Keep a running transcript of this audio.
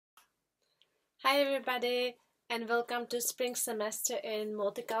Hi everybody and welcome to spring semester in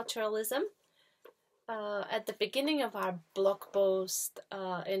multiculturalism. At the beginning of our blog post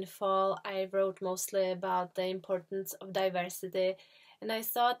in fall, I wrote mostly about the importance of diversity, and I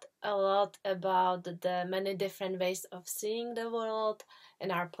thought a lot about the many different ways of seeing the world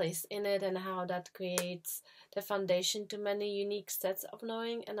and our place in it, and how that creates the foundation to many unique sets of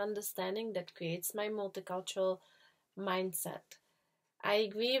knowing and understanding that creates my multicultural mindset. I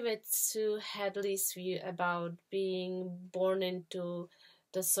agree with Sue Hadley's view about being born into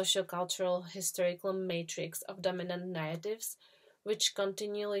the sociocultural historical matrix of dominant narratives, which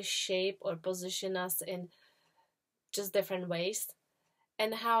continually shape or position us in just different ways,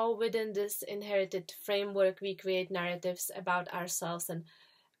 and how within this inherited framework we create narratives about ourselves and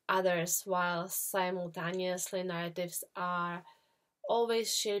others, while simultaneously narratives are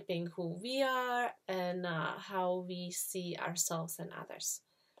always shaping who we are and how we see ourselves and others.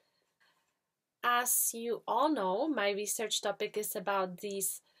 As you all know, my research topic is about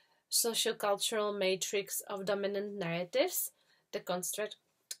these sociocultural matrix of dominant narratives, the construct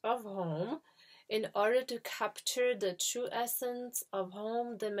of home. In order to capture the true essence of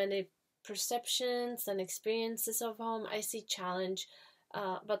home, the many perceptions and experiences of home, I see challenge,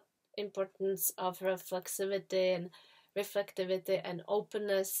 but importance of reflexivity and reflectivity and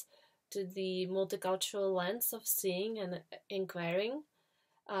openness to the multicultural lens of seeing and inquiring.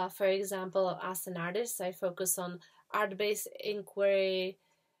 For example, as an artist, I focus on art-based inquiry,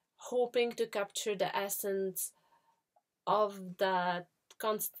 hoping to capture the essence of that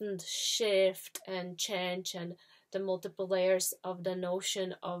constant shift and change and the multiple layers of the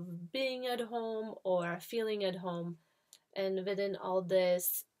notion of being at home or feeling at home. And within all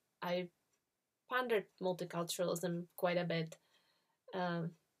this, I pondered multiculturalism quite a bit.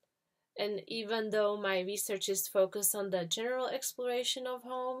 Um, and even though my research is focused on the general exploration of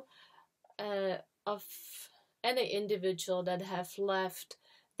home, of any individual that have left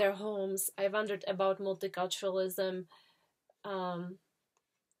their homes, I wondered about multiculturalism um,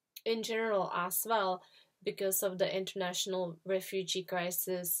 in general as well, because of the international refugee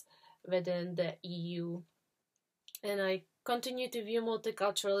crisis within the EU. And I continue to view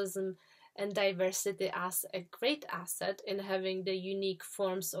multiculturalism and diversity as a great asset in having the unique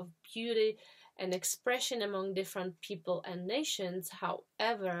forms of beauty and expression among different people and nations.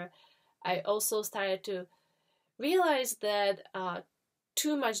 However, I also started to realize that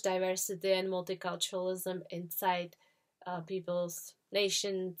too much diversity and multiculturalism inside people's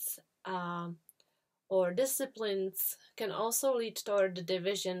nations or disciplines can also lead toward the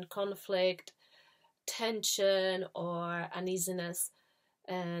division, conflict, tension, or uneasiness.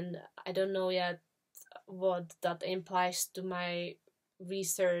 And I don't know yet what that implies to my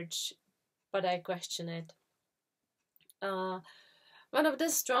research, but I question it. Uh, One of the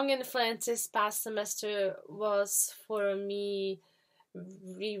strong influences past semester was for me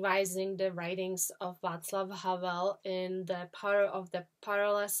revising the writings of Václav Havel in The Power of the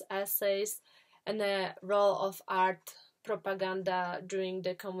Powerless essays and the role of art propaganda during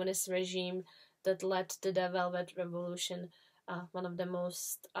the communist regime that led to the Velvet Revolution, one of the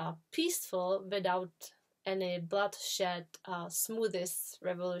most peaceful, without any bloodshed, smoothest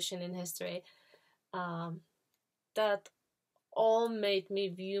revolution in history. Um, that all made me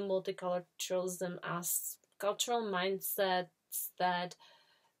view multiculturalism as cultural mindsets that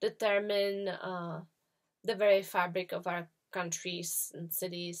determine the very fabric of our countries and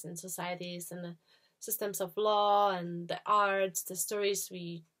cities and societies and the systems of law and the arts, the stories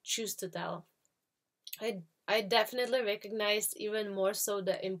we choose to tell. I definitely recognize even more so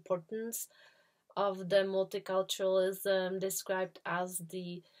the importance of the multiculturalism described as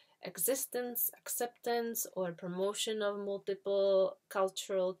the existence, acceptance, or promotion of multiple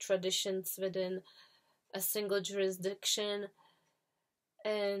cultural traditions within a single jurisdiction.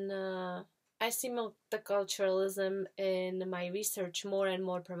 And I see multiculturalism in my research more and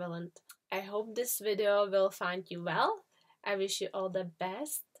more prevalent. I hope this video will find you well. I wish you all the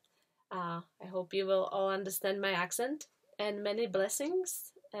best. I hope you will all understand my accent, and many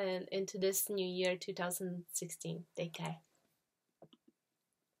blessings and into this new year 2016. Take care.